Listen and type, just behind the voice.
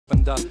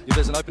And if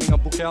there's an opening on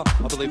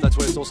BUAKAW, I believe that's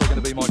where it's also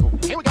going to be, Michael.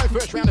 Here we go,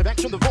 first round of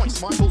action. The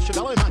voice, Michael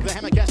Chavello, Mark the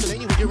Hammer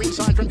Castanini with your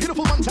inside from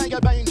beautiful Montego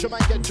Bay in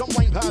Jamaica, John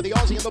Wayne Parr, the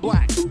Aussie in the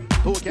black.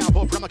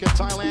 BUAKAW, PRAMUK of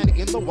Thailand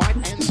in the white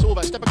and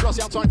silver. Step across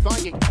outside thigh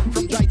kick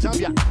from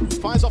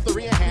JW. Fires off the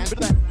rear hand, bit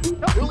of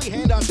that early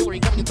hand artillery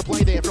coming into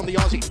play there from the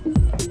Aussie.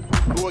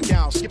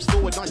 BUAKAW skips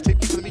forward, nice tip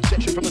kick to the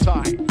midsection from the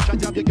tie.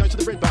 JW goes to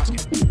the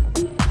breadbasket.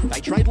 They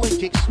trade leg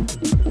kicks.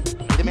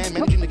 Either man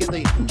managing to get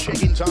the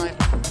check in time.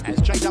 As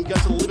JW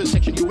goes to the liver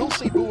section, you will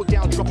see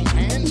BUAKAW drop his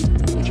hands,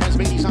 which has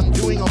been his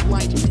undoing of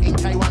late in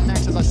K1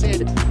 Max. As I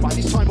said, by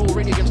this time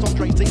already against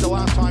Andre Dida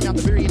last time out,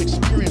 the very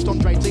inexperienced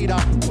Andre Dida.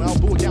 Well,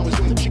 BUAKAW was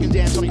doing the chicken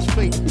dance on his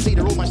feet.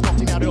 Dida almost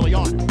knocked him out early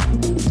on.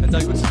 And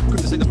good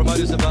to see the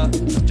promoters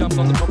have jumped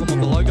on the problem of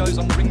the logos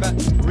on the ring mat,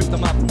 ripped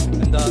them up,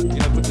 and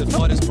put the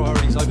fighters'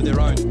 priorities over their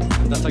own,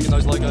 and taken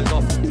those logos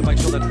off to make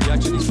sure that the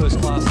action is first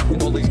class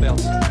in all these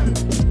bouts.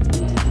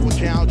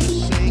 BUAKAW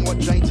just seeing what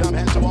JW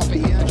has to offer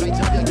here.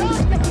 JW goes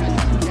for the big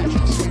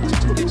action, sweet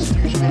textbook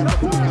execution there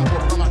for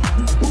BUAKAW.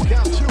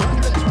 BUAKAW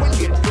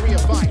 220th career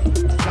fight.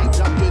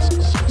 JW's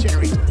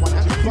centenary,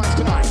 100 fights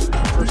tonight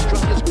for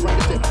Australia's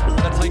greatest ever.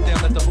 That takedown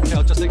that the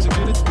BUAKAW just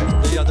executed,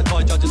 the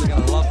Thai judges are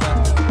going to love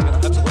that. They're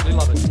going to absolutely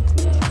love it.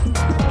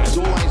 As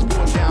always,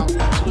 BUAKAW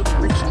absolutely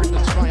rich, stripped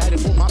and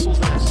striated, more muscles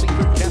than a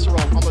seafood casserole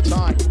on the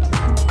tie.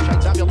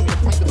 JW looking to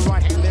flank with the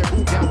right hand there.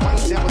 BUAKAW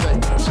weighs down with a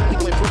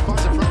turning left foot,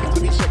 finds a front kick to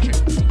the midsection.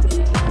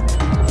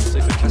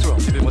 Seafood casserole,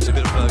 give him what's a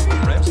bit of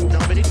good rams. No,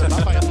 but it's a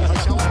buffet at the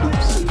hotel.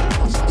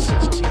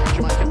 Seafood here in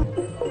Jamaica.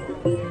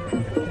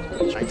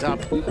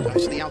 JW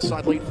goes to the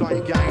outside lead thigh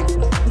again.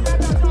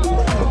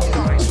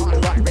 Nice high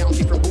right round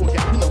kick from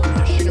BUAKAW.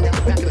 The shoot around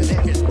the back of the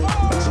neck.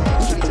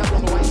 JW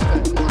on the way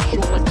with a nice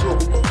short leg hook.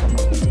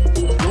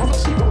 You'll often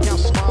see BUAKAW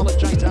smile at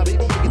JW,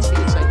 even when he gets hit.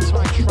 It's a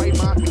Thai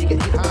trademark when you get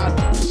hit hard.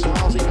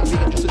 Smiles even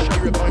bigger just to show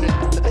your opponent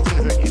that they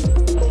didn't hurt you.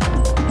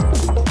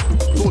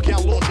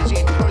 BUAKAW launches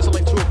in, throws a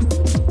left hook.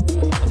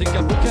 I think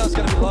BUAKAW's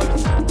going to be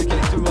loath to get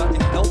into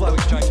elbow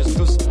exchanges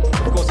because,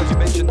 of course, as you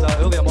mentioned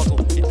earlier, Michael,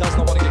 he does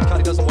not want to get cut,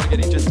 he doesn't want to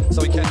get injured,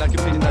 so he can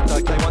compete in that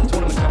K1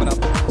 tournament coming up.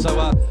 So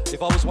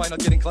if I was Wayne, I'd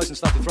get in close and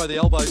start to throw the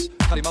elbows,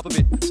 cut him up a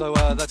bit. So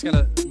that's going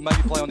to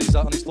maybe play on his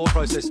thought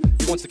process.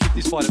 He wants to kick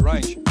this fight at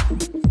range.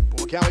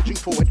 BUAKAW edging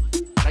forward.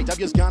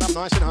 JW's gun up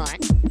nice and high.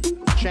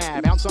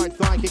 Chab, outside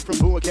thigh kick from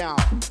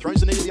BUAKAW.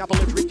 Throws the knee to the upper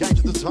left rib cage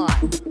at the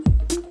time.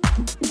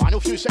 Final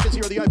few seconds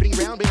here of the opening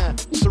round. Been a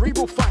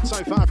cerebral fight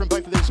so far from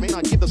both of these men.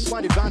 I'd give the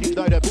slight advantage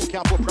though to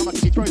BUAKAW PRAMUK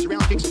as he throws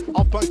round kicks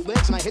off both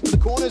legs and they head to the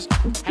corners.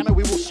 Hammer,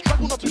 we will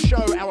struggle not to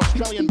show our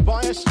Australian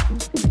bias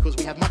because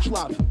we have much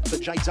love for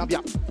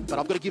JW. But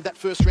I've got to give that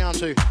first round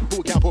to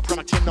BUAKAW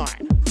PRAMUK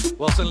 10-9.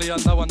 Well, certainly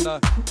no one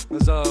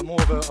has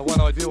more of a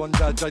one-eyed view on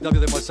JW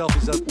than myself.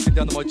 He's been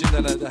down to my gym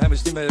down at the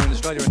Hammer's Gym there in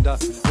Australia and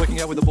working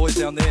out with the boys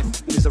down there.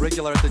 He's a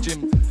regular at the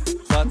gym.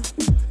 But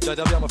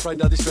JW, I'm afraid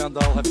this round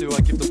I'll have to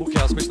give the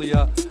BUAKAW, especially,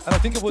 and I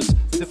think it was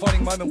the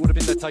defining moment would have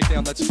been that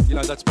takedown.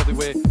 That's probably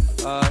where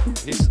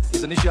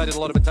he's initiated a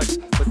lot of attacks.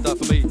 But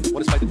for me,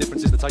 what has made the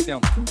difference is the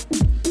takedown.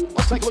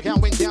 Let's take a look how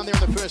it went down there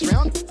in the first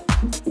round.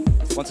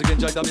 Once again,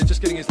 JW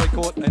just getting his leg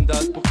caught and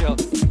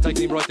BUAKAW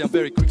taking him right down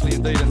very quickly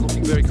indeed and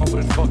looking very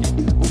confident and cocky.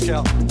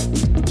 BUAKAW,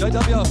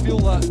 JW, I feel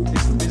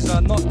is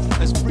not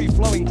as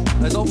free-flowing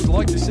as I would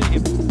like to see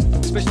him,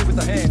 especially with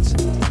the hands.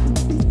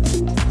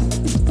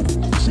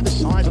 See the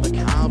size of the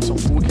calves on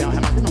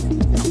BUAKAW.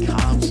 Not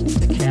calves,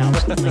 the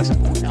cows. The legs of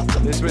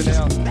BUAKAW. There's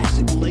renowned.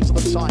 Massive legs on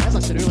the side. As I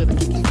said earlier, the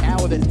kicking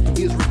power that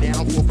is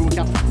renowned for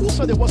BUAKAW.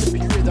 Also, there was a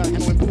period though,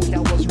 when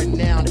BUAKAW was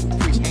renowned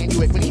for his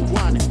handiwork. When he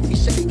won his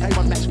second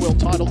K1 Max World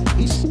title,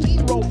 he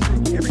steamrolled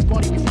through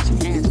everybody with his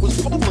hands. It was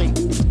probably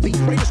the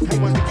greatest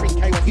K1 victory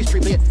in K1 history,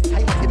 be it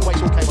K1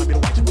 heavyweights or K1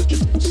 middleweights. It was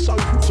just so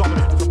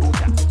dominant from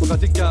BUAKAW. Look, I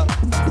think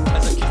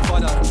as a kick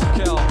fighter,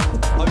 BUAKAW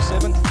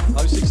 07,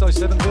 06,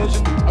 07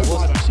 version.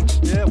 05, 06.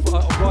 Yeah,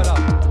 right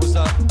up. Was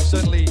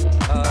certainly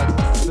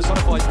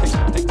personified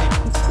technique.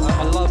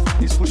 I love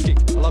his push kick.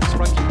 I love his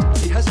front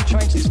kick. He hasn't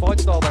changed his fight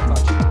style that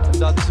much.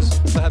 And this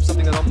is perhaps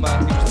something that I'm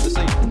interested to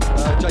see.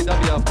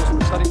 JW, of course,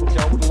 would have studied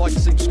BUAKAW. Would like to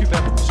see him scoop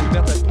out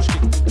that push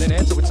kick and then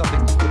answer with something.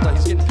 But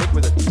he's getting pegged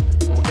with it.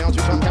 BUAKAW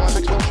two-time K1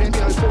 Max World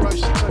Champion 04,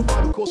 06,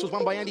 05, of course, was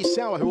won by Andy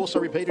Sauer, who also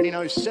repeated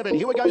in 07.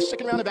 Here we go,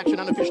 second round of action,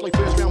 unofficially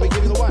first round, we're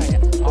giving away.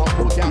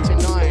 BUAKAW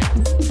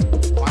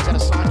 10-9. Fires out a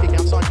side kick,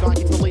 outside thigh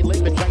kick for the lead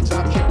leg, but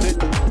JW checked it.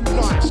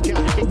 Nice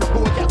counter kick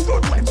from BUAKAW.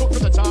 Good left hook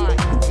from the tie. You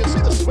can see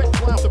the sweat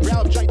fly off the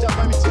brow of JW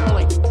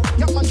momentarily.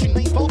 Gut punching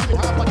knee, folds him in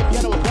half like a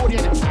piano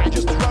accordion, and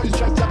just throws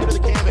JW to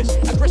the canvas.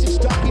 Aggressive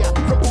start here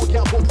from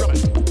BUAKAW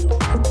PRAMUK.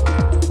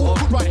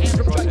 Good right hand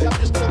from JW,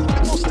 just a little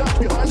bit more starch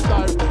behind it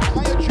though,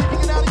 and they are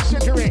juking it out in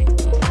centering.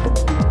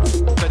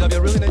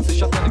 JW really needs to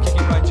shut down the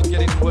kicking range and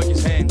get in and work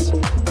his hands. The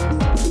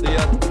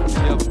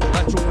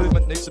lateral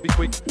movement needs to be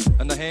quick,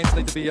 and the hands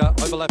need to be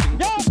overlapping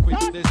quick.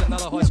 There's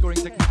another high-scoring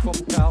technique for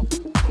BUAKAW.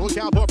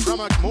 BUAKAW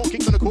PRAMUK, more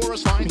kick than a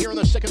chorus line here in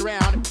the second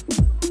round.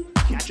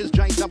 Catches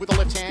JW with the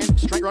left hand,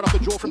 straight right off the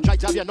jaw from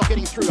JW, not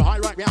getting through. High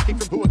right round kick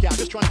from BUAKAW,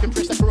 just trying to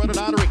compress that carotid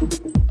artery.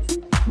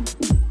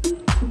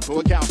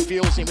 BUAKAW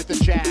feels him with the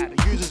jab,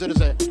 uses it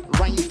as a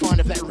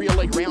rangefinder for that rear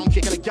leg round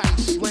kick, and again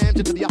slams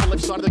it to the upper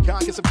left side of the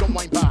carcass of John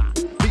Wayne PARR.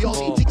 The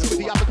Aussie digs it with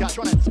the uppercut,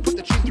 trying to put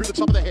the chin through the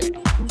top of the head.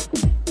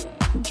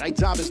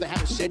 J-Dub, as the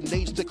hammer said,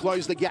 needs to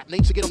close the gap,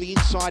 needs to get on the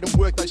inside and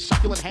work those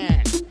succulent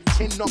hands.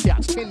 10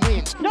 knockouts, 10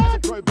 wins. As a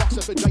pro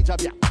boxer for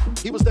JW.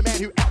 He was the man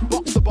who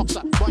outboxed the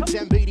boxer, Mike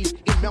Zambides,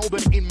 in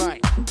Melbourne in May.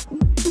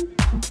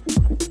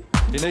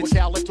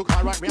 BUAKAW left hook,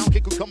 high right round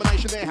kick, good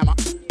combination there, hammer.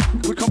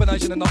 Good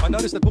combination, and I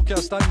noticed that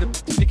BUAKAW's starting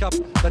to pick up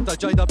that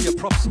JW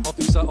props off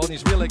his, on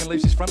his rear leg and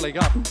leaves his front leg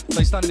up. So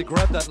he's starting to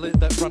grab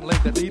that front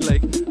leg, that lead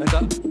leg,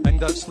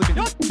 and slipping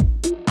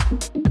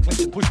clinch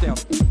and push down.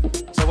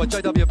 So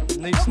JW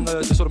needs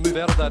to sort of move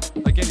out of that.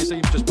 Again, you see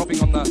him just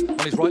propping on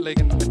his right leg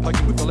and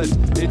poking with the left.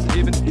 He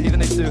either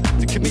needs to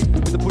commit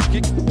with the push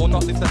kick or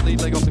not lift that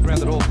lead leg off the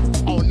ground at all.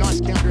 Oh, nice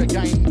counter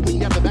again.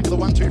 Leaned out of the back of the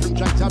 1-2 from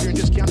JW and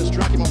just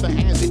counter-struck him off the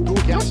hands. Then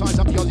BUAKAW sides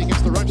up the Aussie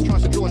against the ropes,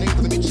 tries to draw a knee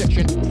into the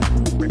midsection.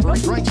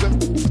 Referee breaks him.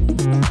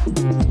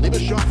 Liver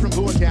shot from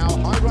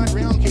BUAKAW. High right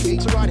round kick,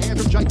 eats a right hand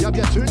from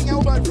JW. Turning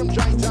elbow from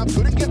J-Dub,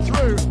 couldn't get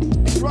through.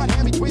 His right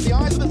hand between the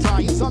eyes of the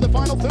tie inside the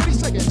final 30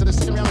 seconds to the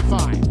second round of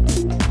 5.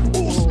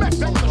 Oh, smack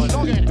back with the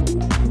noggin.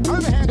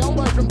 Overhand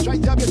elbow from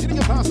JW, didn't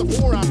get past the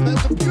forearm. That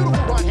was a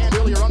beautiful right hand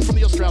earlier on from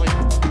the Australian.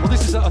 Well,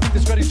 this is, I think, the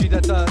strategy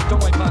that John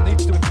Wayne PARR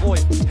needs to employ.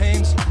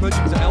 Hands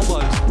merging to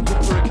elbows.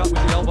 Look for a cut with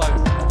the elbow.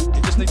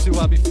 He just needs to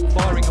be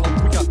firing a lot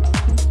quicker.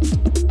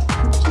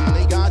 On the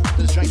knee guard,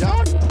 does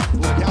J-Dub.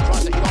 BUAKAW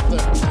tries to hit off the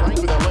break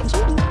with her left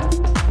hook.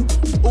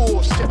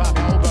 Oh, step up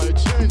elbow,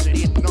 turns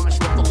it in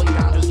nicely off the lead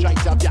arm as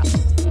J-Dub.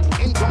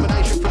 In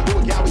combination from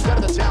BUAKAW, we go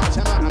to the towers,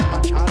 hammer. A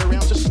much harder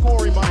round to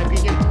score, in my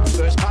opinion.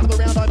 First part of the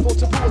round I thought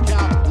to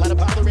BUAKAW, latter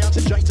part of the round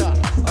to J-Dub.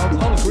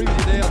 I'll agree with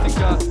you there. I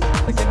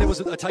think, again, there was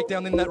a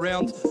takedown in that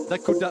round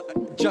that could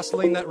just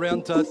lean that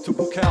round to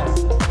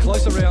BUAKAW.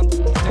 Closer round,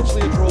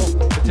 potentially a draw,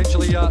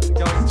 potentially going to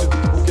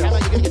BUAKAW. Hammer,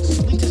 you're going to get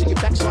splinters in your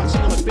backside,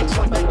 similar effects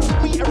like that.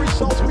 Give me a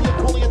result, who you're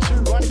calling it to.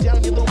 Write it down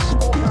in your little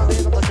scorecard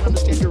there. I'm not going to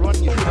understand you're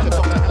writing your shit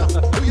off that,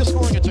 Hammer. Who you're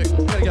scoring it to.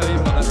 I'm going to go even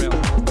on that round.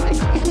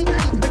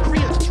 The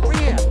Koreans, it's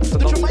rare. The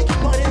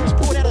Jamaican light air has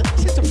brought out a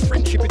sense of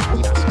friendship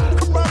between us.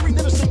 Camaraderie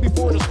never seen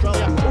before in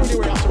Australia or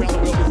anywhere else around the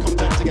world with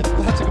contact together.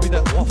 Perhaps it could be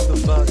that waft of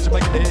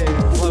Jamaican air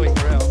flowing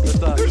around.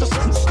 There's a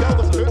certain smell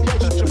that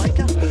permeates in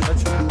Jamaica.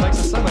 That makes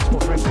us so much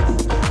more friendly.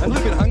 And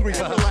look at hungry,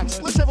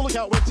 relax. Let's have a look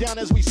how it went down.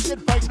 As we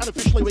said, folks,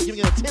 unofficially, we're giving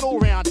it a 10-all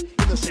round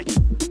in the second.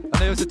 And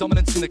there was a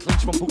dominance in the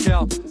clinch from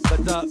BUAKAW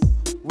that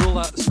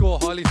will score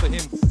highly for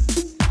him.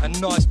 A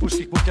nice push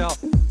kick,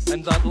 BUAKAW,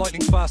 and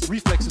lightning fast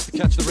reflexes to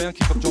catch the round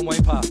kick of John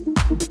Wayne PARR.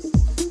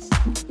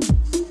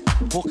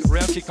 Hook,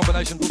 round kick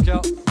combination,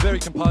 BUAKAW, very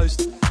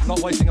composed, not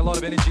wasting a lot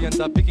of energy and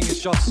picking his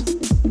shots.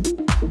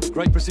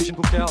 Great precision,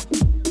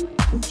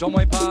 BUAKAW. John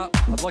Wayne PARR,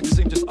 I'd like to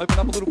see him just open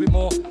up a little bit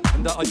more,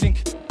 and I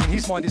think in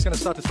his mind he's going to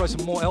start to throw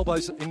some more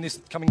elbows in this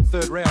coming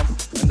third round,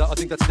 and I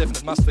think that's a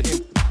definite must for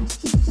him.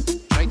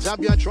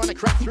 J-W trying to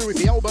crack through with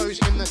the elbows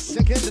in the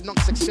second, not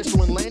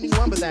successful in landing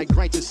one, but they're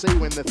great to see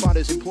when the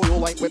fighters employ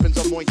all 8 weapons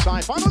of Muay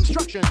Thai. Final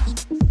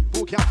instructions.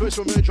 BUAKAW first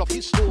to emerge off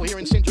his stall here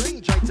in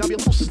centering. J-W a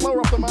little slower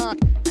off the mark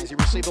as he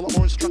received a lot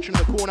more instruction in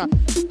the corner.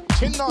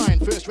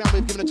 10-9, first round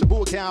we've given it to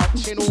BUAKAW.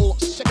 10-all,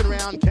 second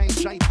round came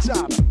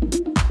J-Dub.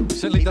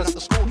 Certainly does. Up the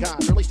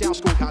scorecard, or at least our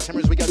scorecard, Hammer,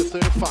 as we go to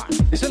third of 5.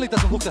 He certainly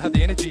doesn't look to have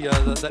the energy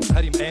that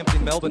had him amped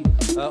in Melbourne,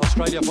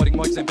 Australia, fighting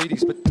Mike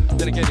Zambides. But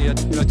then again, he had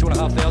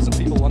 2,500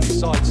 people on his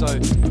side, so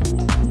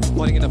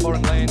fighting in a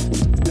foreign land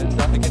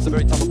and against a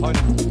very tough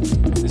opponent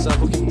is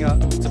looking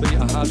to be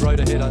a hard road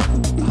ahead, a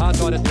hard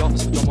night at the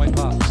office for John Wayne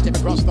PARR. Step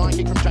across, thigh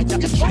kick from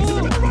J-Dub. Chases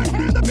him with the right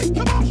hand, the big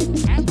kabosh!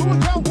 And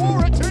BUAKAW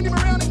wore it, turned him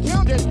around and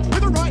countered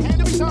with a right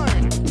hand of his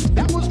own.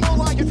 That was more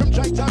like it from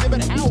J-Dub,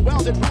 but how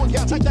well did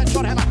BUAKAW take that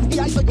shot, Hammer? He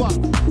ate the glove.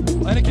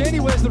 And again, he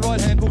wears the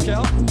right hand,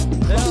 BUAKAW.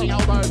 Crossing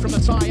elbow from the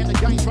tie, and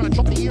again trying to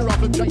chop the ear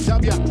off of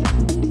J-W.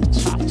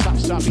 Tough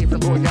stuff here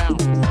from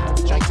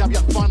BUAKAW. J-W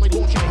finally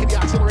launching a heavy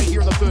artillery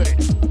here in the third.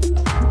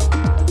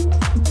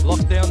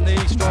 Lockdown knee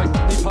strike,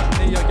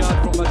 knee guard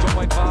from John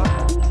Wayne PARR.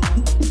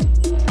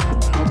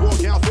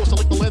 BUAKAW forced to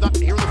lick the leather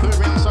here in the third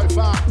round so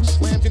far.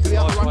 Slammed into the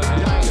other right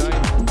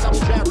hand. Double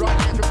jab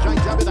right hand from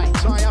J-W. They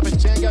tie up and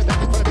tango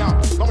back in front of our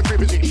commentary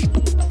position.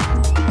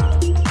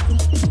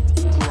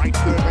 Great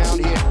third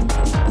round here.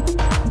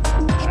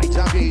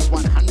 J-W's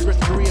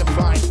 100th career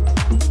fight.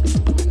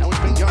 I know it's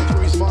been going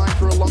through his mind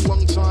for a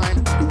long time.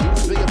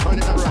 Who will be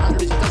opponent number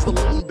 100 as he does the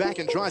lean back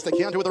and tries to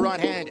counter with the right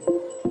hand.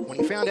 When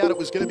he found out it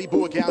was going to be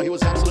BUAKAW, he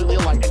was absolutely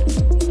elated.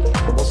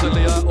 Well,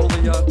 certainly all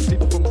the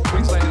people from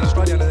Queensland and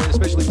Australia, and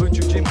especially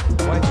Boonchu Jim,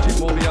 Wayne's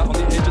Gym, will be on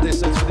the edge of their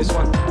seats for this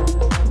one.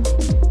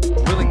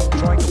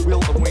 Trying to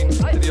will a win to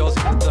the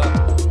Aussie. And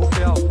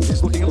BUAKAW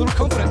is looking a little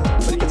confident,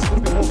 but he gets a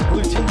little bit more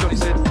blue tinge on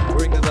his head,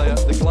 wearing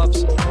the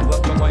gloves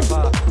of John Wayne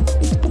PARR.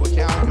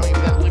 BUAKAW going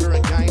for that liver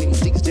again, and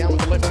he digs down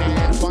with the left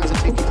hand, finds a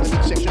technique in the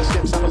midsection,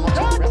 steps up and locks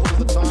it, grapples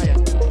the tie,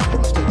 and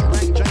tries to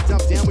drag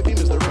J-Dub down with him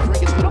as the referee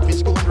gets a little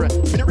physical under a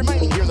minute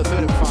remaining here in the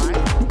third of 5.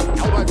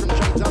 Elbow from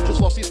J-Dub, just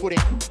lost his footing.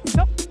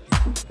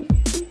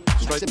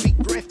 Takes a big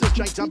breath as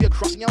J-W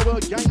crossing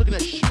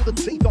with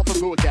the teeth off of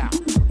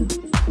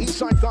BUAKAW.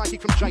 Inside thigh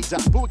kick from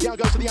J-Dub. BUAKAW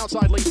goes to the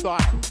outside lead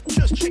thigh.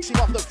 Just checks him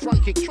off the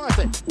front kick. Tries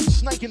to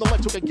snake in the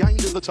left hook again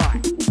to the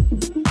tie.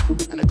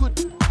 And a good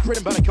bread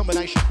and butter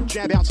combination.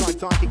 Jab outside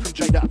thigh kick from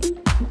J-Dub.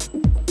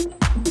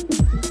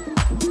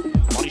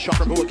 Body shot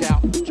from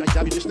BUAKAW.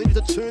 J-Dub just needed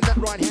to turn that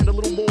right hand a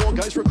little more.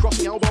 Goes for a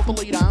crossing elbow off the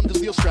lead arm.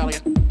 Does the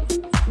Australian.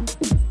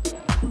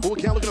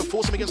 BUAKAW looking to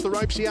force him against the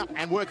ropes here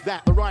and work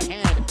that, the right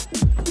hand.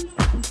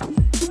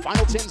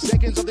 Final 10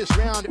 seconds of this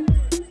round.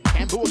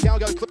 Can BUAKAW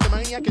go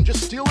kleptomaniac and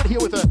just steal it here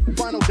with a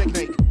final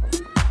technique?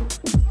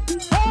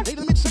 Knee to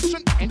the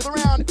midsection, end of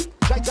the round.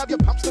 J-W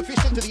pumps the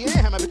fist into the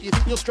air hammer, but do you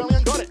think the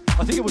Australian got it?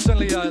 I think it was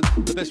certainly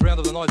the best round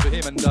of the night for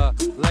him,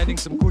 and landing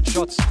some good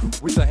shots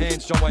with the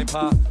hands, John Wayne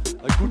PARR.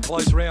 A good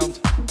close round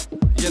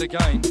yet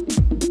again.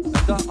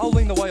 And I'll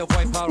lean the way of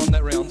Wayne PARR on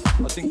that round.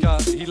 I think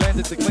he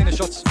landed the cleaner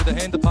shots with the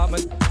hand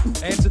department,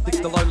 answered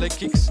the low leg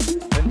kicks,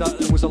 and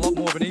it was a lot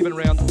more of an even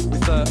round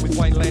with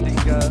Wayne landing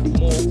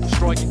more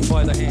striking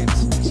via the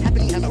hands. It's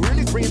happening, Hammer. We're in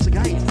agreement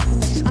again.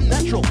 This is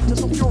unnatural. It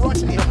does not feel right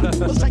to me.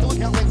 Let's take a look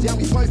how it went down.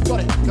 We both got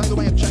it. Going the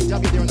way of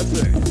J-W there in the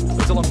third.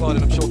 It's a long night,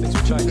 and I'm sure things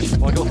will change,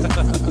 Michael.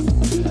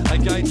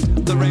 Again,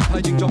 the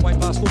rampaging John Wayne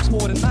PARR stalks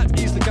forward, and that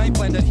is the game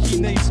plan that he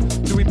needs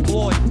to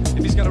employ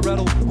if he's going to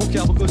rattle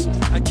BUAKAW, because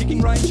at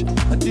kicking range,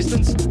 at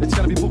distance, it's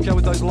going to be BUAKAW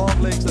with those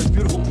long legs, those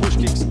beautiful push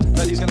kicks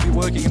that he's going to be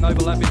working and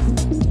overlapping.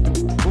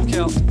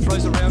 BUAKAW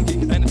throws a round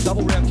kick and a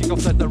double round kick off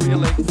that rear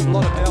leg. A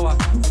lot of power.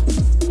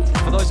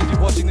 For those of you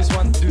watching this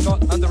one, do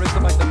not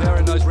underestimate the power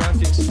in those round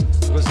kicks,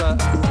 because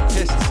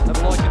tests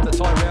have likened the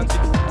Thai round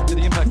kick to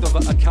the impact of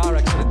a car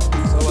accident.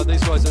 So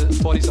these guys'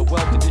 bodies are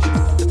well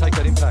conditioned to take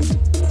that impact.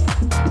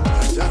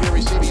 J-W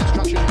receiving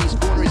instruction in his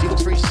corner as he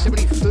looks for his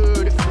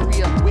 73rd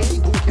career win.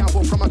 BUAKAW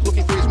for PRAMUK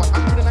looking for his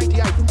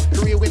 188th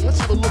career win. Let's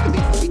have a look at the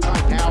Muay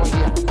Thai power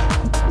here.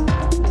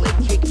 Leg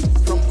kick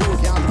from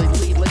BUAKAW to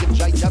the lead leg of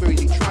J-W as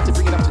he tried to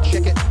bring it up to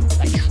check it.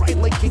 They trade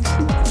leg kicks.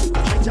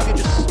 J-W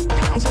just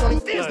pouncing on him.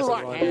 There's the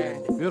right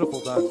hand. Beautiful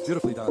done,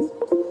 beautifully done.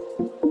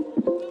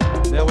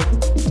 Now we're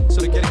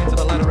sort of getting into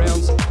the latter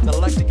rounds. The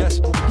lactic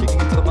acid will be kicking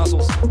into the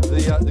muscles. The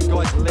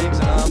guy's legs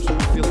and arms will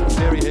be feeling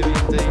very heavy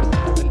indeed,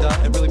 and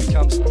it really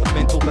becomes a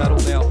mental battle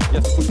now.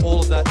 You have to put all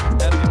of that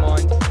out of your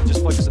mind and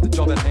just focus at the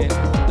job at hand.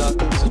 And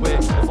this is where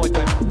the fight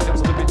game becomes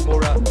a little bit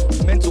more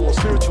mental or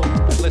spiritual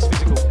and less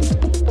physical.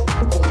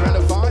 Fourth round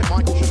of 5,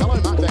 Michael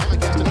Chavello, Mark the Hammer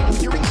Castanini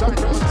with your ringside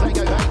from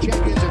Montego Bay,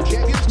 champions of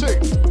champions 2.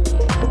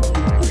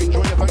 If you're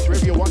enjoying it, folks,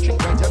 wherever you're watching,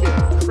 J-W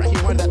cracking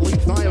away to that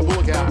lead thigh of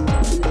BUAKAW.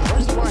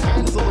 Throws the right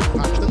hand as the lead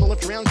punch, then the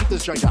left round kick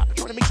does J-Dub.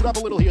 Trying to mix it up a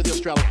little here, the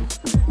Australian.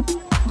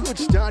 Good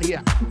start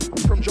here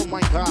from John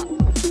Wayne PARR.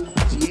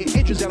 As he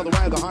edges out of the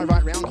way of the high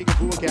right round kick of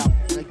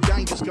BUAKAW. And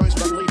again, just goes for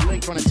that lead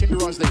leg, trying to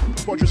tenderise the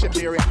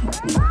quadriceps area.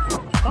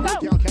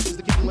 BUAKAW catches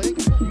the kicking leg,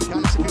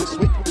 can't execute a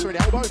sweep, hooks for an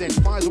elbow, then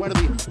fires away to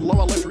the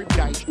lower left rib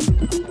cage.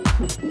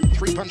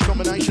 3-punch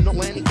combination not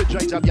landing for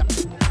J-W.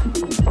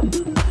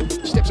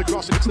 Steps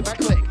across and hits the back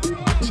leg.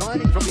 Good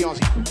timing from the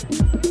Aussie.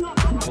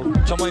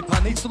 Well, John Wayne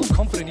PARR needs to look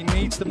confident. He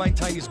needs to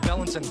maintain his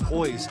balance and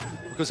poise,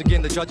 because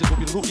again, the judges will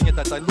be looking at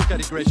that. They look at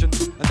aggression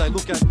and they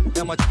look at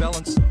how much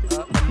balance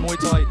and Muay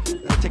Thai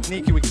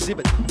technique you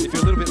exhibit. If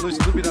you're a little bit loose, a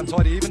little bit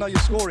untidy, even though you're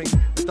scoring,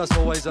 it doesn't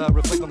always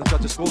reflect on the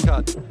judges'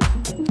 scorecard.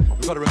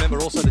 We've got to remember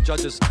also the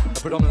judges are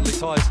predominantly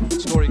Thais,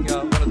 scoring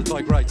one of the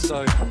Thai greats,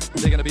 so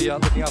they're going to be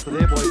looking after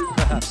their boy,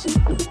 perhaps.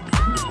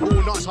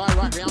 Oh, nice high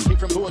right round kick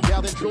from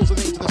BUAKAW, then drills the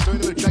knee to the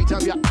sternum of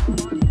J-W.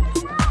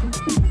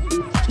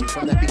 Just in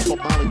front of that big Bob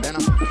Marley banner.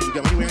 Can you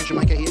go anywhere in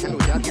Jamaica here, Hammer,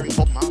 without hearing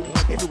Bob Marley?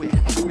 Everywhere.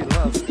 We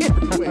love.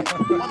 Everywhere.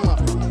 One love.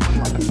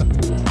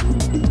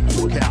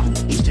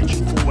 BUAKAW just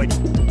edging forward.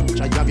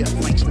 J-W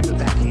flanks with the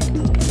back kick.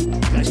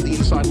 Goes to the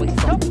inside leg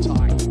from the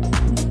tie.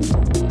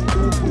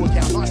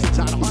 BUAKAW nicely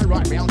done. A high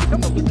right round kick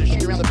from the lip to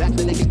shoot around the back of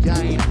the neck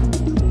again.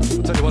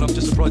 I'll tell you what, I'm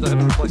just surprised they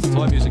haven't replaced the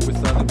Thai music with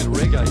a bit of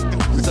reggae.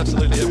 It's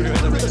absolutely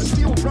everywhere. With a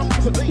steel drum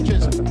from the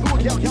beaches.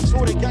 BUAKAW comes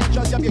forward again.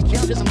 J-W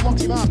counters and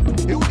locks him up.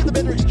 Who will get the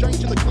better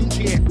exchange in the clinch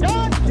here?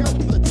 BUAKAW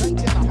looking for the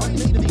takedown. A high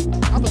knee to the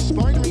upper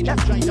spine region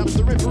of J-W.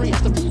 The referee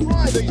has to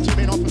pry these two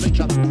men off of each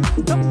other.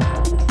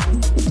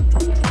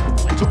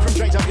 They took from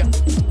J-W.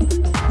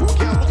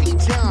 BUAKAW looking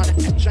down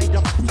at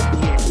J-W's feet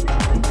here.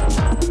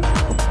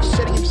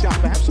 Setting himself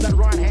perhaps with that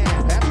right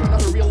hand. Perhaps with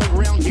another real leg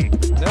round kick.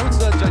 Now it's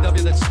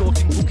J-W that's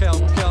stalking BUAKAW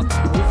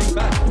moving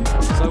back.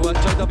 So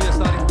J-W is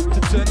starting to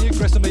turn the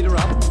aggressor meter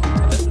up.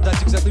 And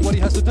that's exactly what he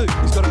has to do.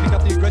 He's got to pick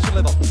up the aggression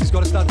level. He's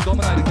got to start to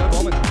dominate and go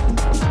bombing.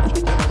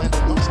 J-W landed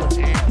a nice left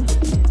hand.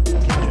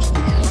 BUAKAW just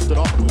shrugged it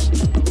off. It was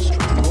straight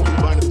to the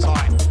orbital bone of the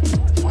tie.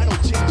 Final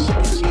 10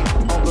 seconds here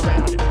of the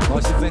round.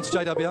 Nice defense,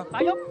 J-W.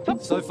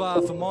 So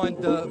far for mine,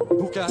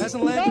 BUAKAW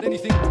hasn't landed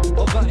anything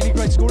of any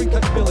great scoring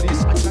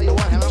capabilities. I tell you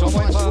what, Hammer, John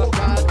Wayne PARR. Wayne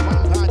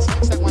PARR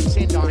takes that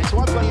 110-9. So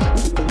I've got him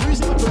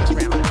losing the first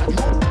round. A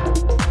draw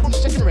on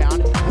second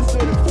round. The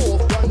third and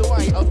fourth going the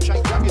way of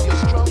J-W, the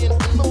Australian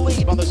in the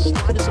lead by the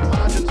slightest of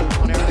margins.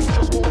 On our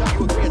official scorecard,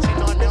 you agree a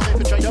 10-9 round there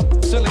for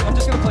J-W? Certainly, I'm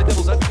just going to play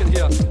devil's advocate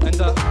here and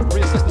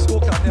reassess the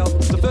scorecard. Now,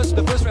 the first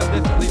round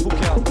definitely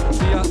BUAKAW.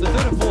 The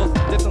third and fourth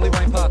definitely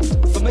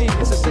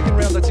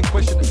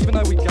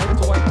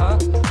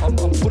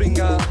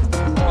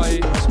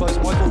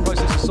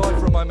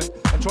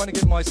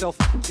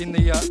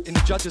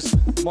judges'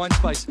 mind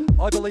space.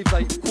 I believe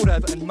they could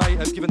have and may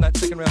have given that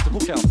second round to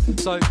BUAKAW.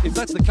 So if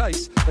that's the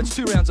case, that's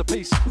 2 rounds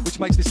apiece, which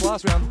makes this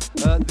last round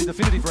the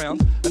definitive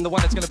round and the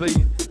one that's going to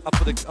be up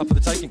for the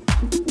taking.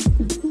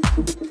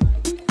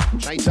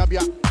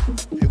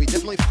 JW, who we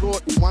definitely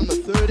thought won the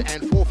 3rd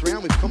and 4th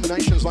round with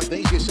combinations like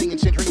these you're seeing in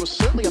centering, was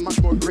certainly a much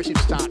more aggressive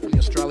start from the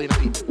Australian at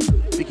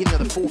the beginning of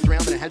the 4th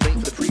round than it had been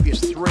for the previous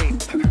 3.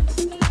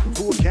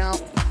 BUAKAW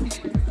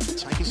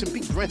taking some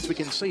big breaths. We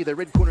can see the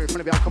red corner in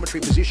front of our commentary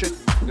position.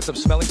 Got some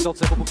smelling salts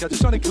there for BUAKAW,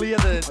 just trying to clear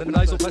the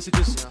nasal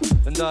passages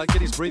and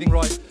get his breathing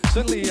right.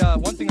 Certainly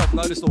one thing I've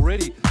noticed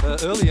already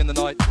early in the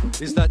night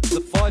is that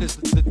the fighters,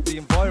 the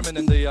environment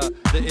and the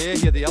air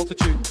here, the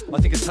altitude, I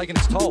think has taken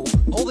its toll.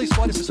 All these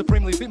fighters are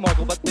supremely fit,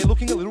 Michael, but they're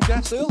looking a little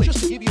gassed early.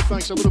 Just to give you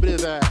folks a little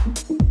bit of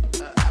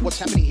what's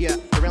happening here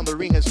around the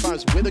ring as far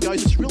as weather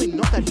goes, it's really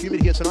not that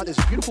humid here tonight. There's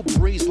a beautiful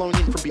breeze blowing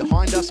in from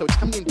behind us, so it's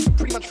coming in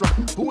pretty much from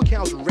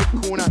BUAKAW's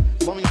red corner,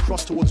 blowing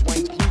across towards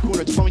Wayne's blue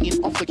corner. It's blowing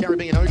in off the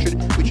Caribbean Ocean,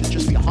 which is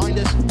just behind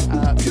us.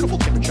 Beautiful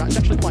temperature. It's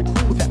actually quite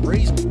cool with that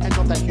breeze and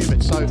not that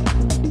humid, so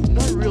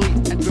no really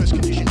adverse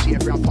conditions here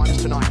for our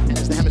fighters tonight. And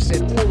as the Hammer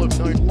said, all have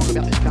known long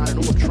about this card and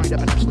all have trained up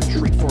an absolute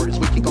treat for it as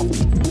we kick off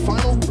the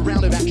final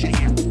round of action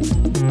here.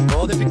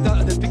 Well, they picked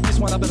this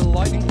one up at a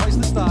lightning pace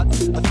to start.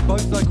 I think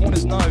both their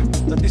corners know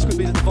that this could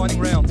be the defining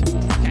round.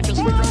 Catch and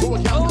swing from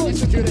BUAKAW,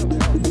 executed.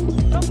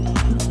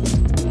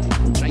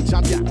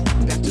 JW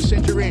back to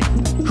centre in,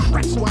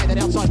 cracks away that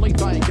outside lead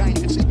by again.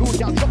 You can see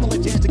BUAKAW drop the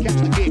left hand to catch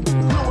the kick.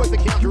 Good work the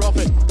counter off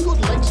it. Good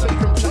leg speed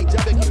from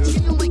JW,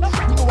 continually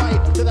cracking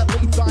away to that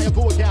lead thigh of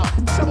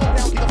BUAKAW. Several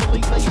round kick off the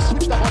lead knee,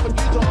 switched that off and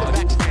used it off the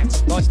back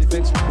stance. Nice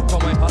defence from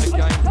John Wayne PARR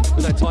again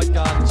with that tight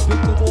guard.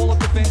 Split the ball of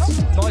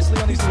defence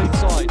nicely on his lead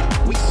side.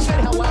 We said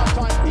how last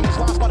time in his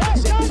last fight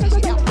against Sanders,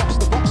 he outboxed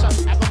the boxer.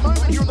 At the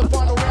moment here in the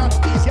final round,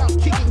 he is out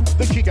kicking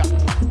the kicker.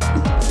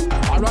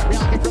 High right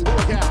round kick from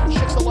BUAKAW.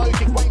 Checks the low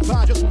kick. Wayne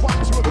PARR just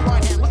 1-2 with the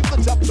right hand. Look at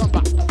the top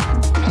jumper.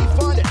 Can he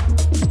find it?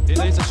 He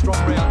needs a strong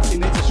round. He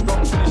needs a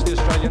strong finish, the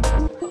Australian.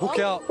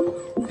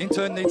 BUAKAW, in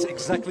turn, needs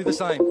exactly the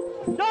same.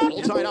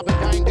 All tied up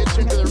again, dead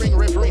centre of the ring.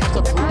 Referee has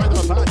to pry them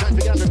apart. Don't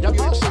forget, under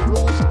WMC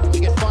rules,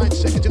 you get 5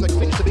 seconds in the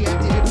clinch to be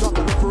active. If not,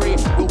 the referee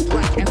will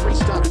break and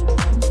restart.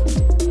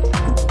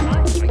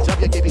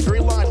 JW keeping very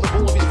light on the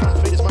ball of his front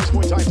feet, as most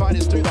Muay Thai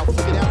fighters do. They'll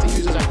flick it out to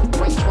use as a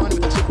range finder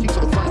with the tip kicks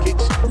or the front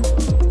kicks.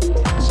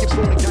 Skips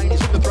forward again.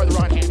 He's looking to throw the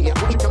right hand here.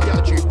 Watch it come down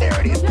the tube. There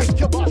it is. Big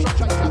kibosh from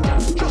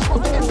JW. Just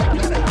wants to get back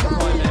at it.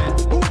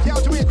 BUAKAW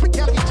doing a quick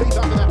count of his teeth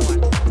after that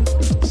one.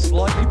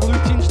 Slightly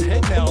blue-tinged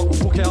head now.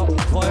 BUAKAW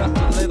via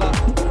the leather.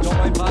 John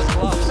Wayne PARR's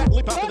gloves. Fat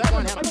lip after that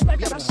one, Hammer.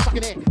 You have a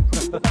sucking egg.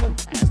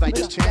 As they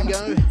just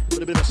tango. A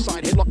little bit of a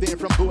side headlock there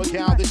from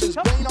BUAKAW. This has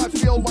been, I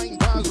feel, Wayne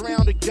PARR's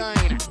round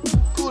again.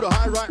 Good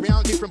high right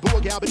round kick from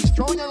BUAKAW, but he's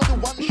throwing only the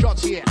one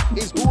shots here.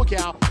 Is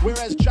BUAKAW,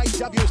 whereas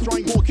JW is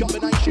throwing more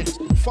combinations.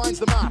 Finds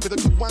the mark with a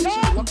good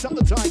 1-2, locks up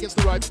the tie against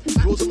the rope,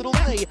 draws a little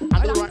knee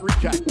under the right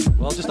ribcage.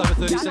 Well, just over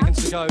 30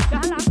 seconds to go,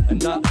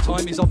 and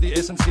time is of the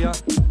essence here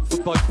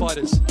for both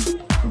fighters.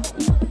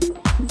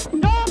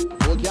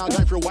 BUAKAW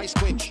going for a waist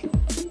clinch.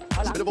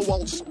 It's a bit of a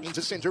waltz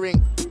into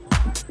centering.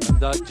 And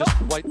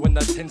just wait when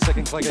that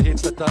 10-second clacker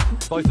hits that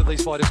both of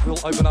these fighters will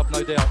open up,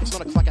 no doubt. It's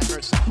not a clacker, Hammer,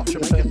 it's a hot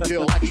Jamaican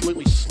girl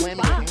absolutely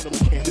slamming her hand on the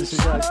canvas.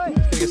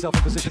 Getting herself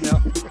in position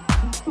now.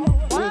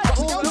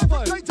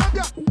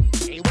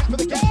 He went for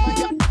the gas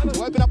maker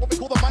to open up what we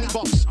call the money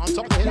box on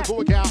top of the head of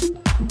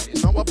BUAKAW.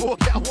 It's not what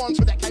BUAKAW wants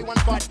with that K1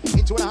 fight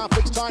in 2.5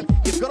 weeks' time.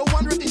 You've got to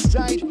wonder at this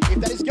stage if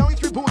that is going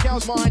through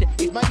BUAKAW's mind,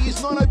 if maybe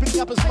he's not opening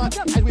up as much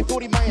as we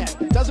thought he may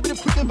have. Does a bit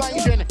of quick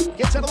evasion,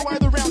 gets out of the way of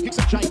the round kicks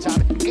of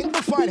JW. End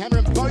the fight, Hammer,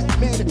 and both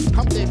men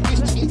pump their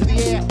fists into the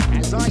air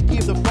as I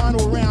give the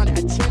final round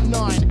at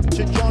 10-9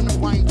 to John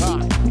Wayne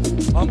PARR.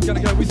 I'm going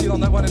to go with you on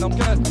that one, and I'm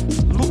going to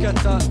look at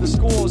the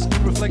scores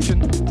in reflection.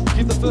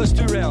 Give the first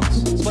 2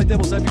 rounds. Let's play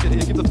devil's advocate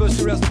here. Give the first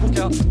 2 rounds to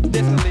BUAKAW.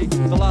 Definitely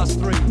the last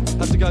 3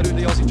 have to go to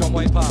the Aussie John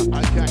Wayne PARR.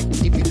 Okay,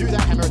 if you do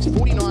that, Hammer, it's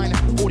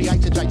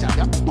 49-48 to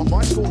JW. On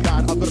my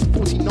scorecard, I've got a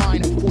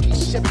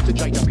 49-47 to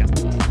JW.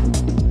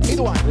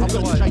 Either way, I've got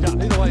it to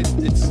JW. Either way,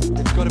 it's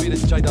got to be the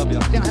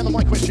JW. Now, Hammer,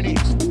 my question is,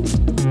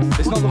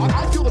 I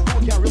feel that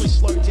BUAKAW really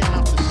slowed down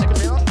after the second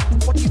round.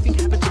 What do you think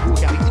happened to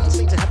BUAKAW? He didn't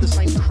seem to have the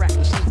same crack,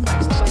 the same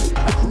pace, the same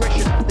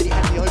aggression that he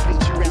had in the opening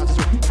 2 rounds.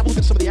 So have a look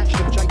at some of the action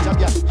of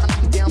JW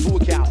hunting down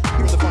BUAKAW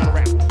here in the final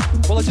round.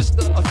 Well, I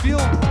feel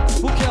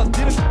BUAKAW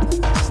didn't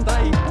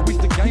stay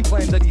with the game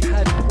plan that he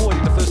had employed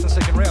in the first and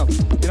second round.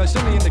 You know,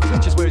 certainly in the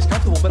clinches where he's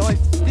comfortable, but I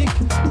think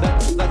that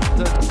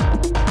the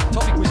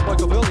topic we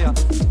spoke of earlier,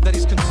 that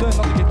his concern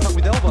not to get cut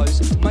with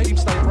elbows, made him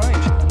stay at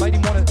range, made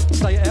him want to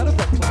stay out of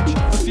that clinch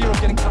for fear of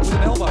getting cut with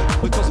an elbow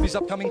because of his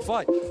upcoming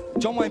fight.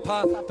 John Wayne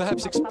PARR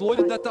perhaps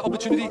exploited that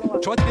opportunity,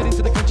 tried to get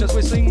into the clinch as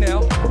we're seeing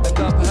now, and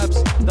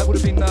perhaps that would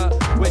have been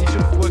where he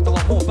should have worked a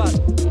lot more, but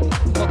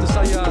not to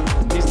say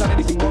he's done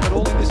anything wrong at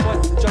all in this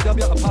fight,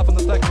 JW, apart from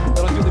the fact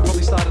that I feel he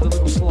probably started a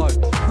little slow.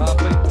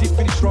 But he did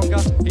finish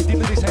stronger, he did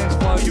let his hands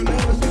flow.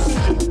 Unanimous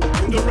decision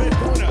in the red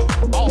corner.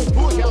 Oh,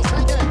 BUAKAW's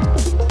taken it.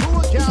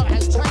 BUAKAW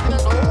has taken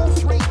it on all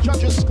 3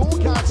 judges'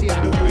 scorecards.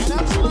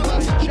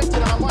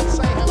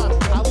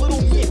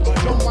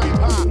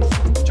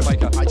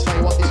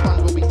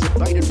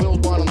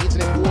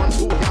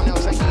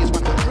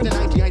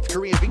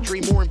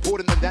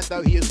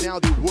 now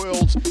the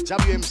world's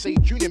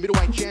WMC junior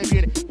middleweight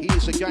champion.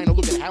 Here's again a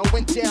look at how it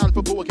went down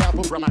for BUAKAW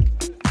for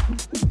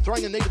PRAMUK.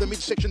 Throwing a knee to the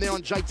midsection there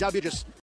on JW, just